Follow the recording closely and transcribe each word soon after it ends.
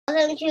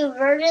Welcome to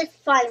Burgess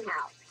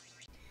Funhouse.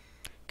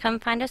 Come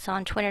find us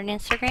on Twitter and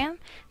Instagram.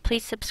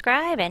 Please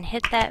subscribe and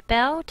hit that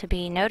bell to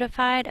be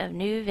notified of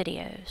new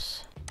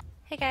videos.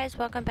 Hey guys,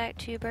 welcome back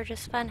to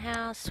Burgess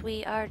Funhouse.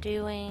 We are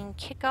doing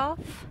kickoff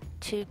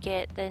to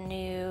get the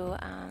new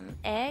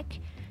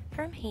egg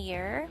from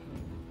here.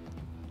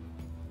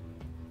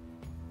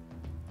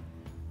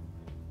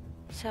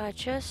 So I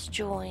just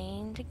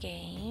joined the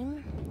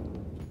game.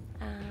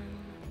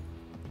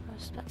 I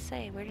was about to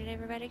say, where did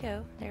everybody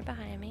go? They're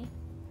behind me.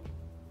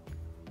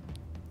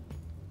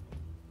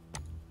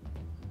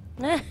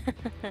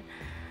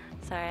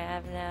 Sorry,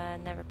 I've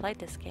never played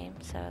this game,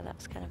 so that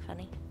was kind of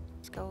funny.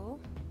 Let's go.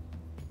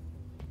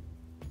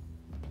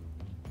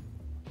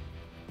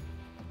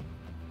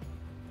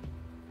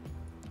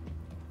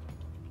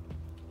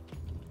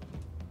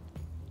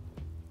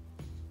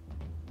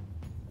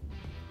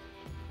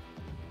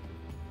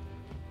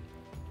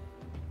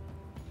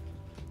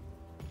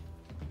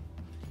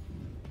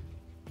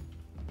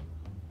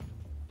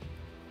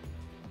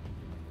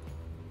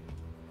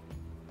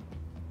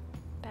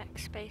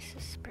 Backspace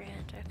is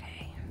sprint,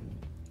 okay.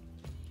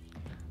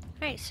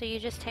 Alright, so you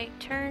just take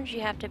turns.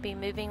 You have to be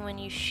moving when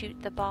you shoot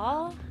the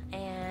ball,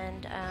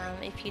 and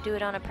if you do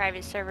it on a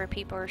private server,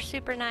 people are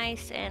super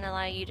nice and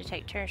allow you to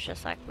take turns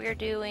just like we're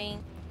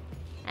doing,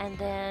 and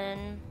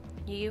then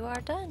you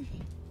are done.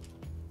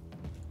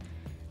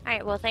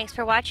 Alright, well, thanks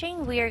for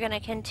watching. We are going to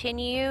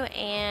continue,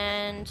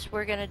 and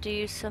we're going to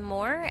do some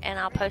more, and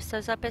I'll post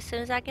those up as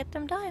soon as I get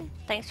them done.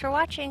 Thanks for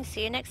watching.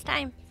 See you next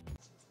time.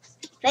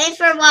 Thanks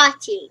for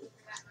watching.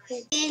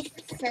 Please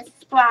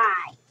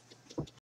subscribe.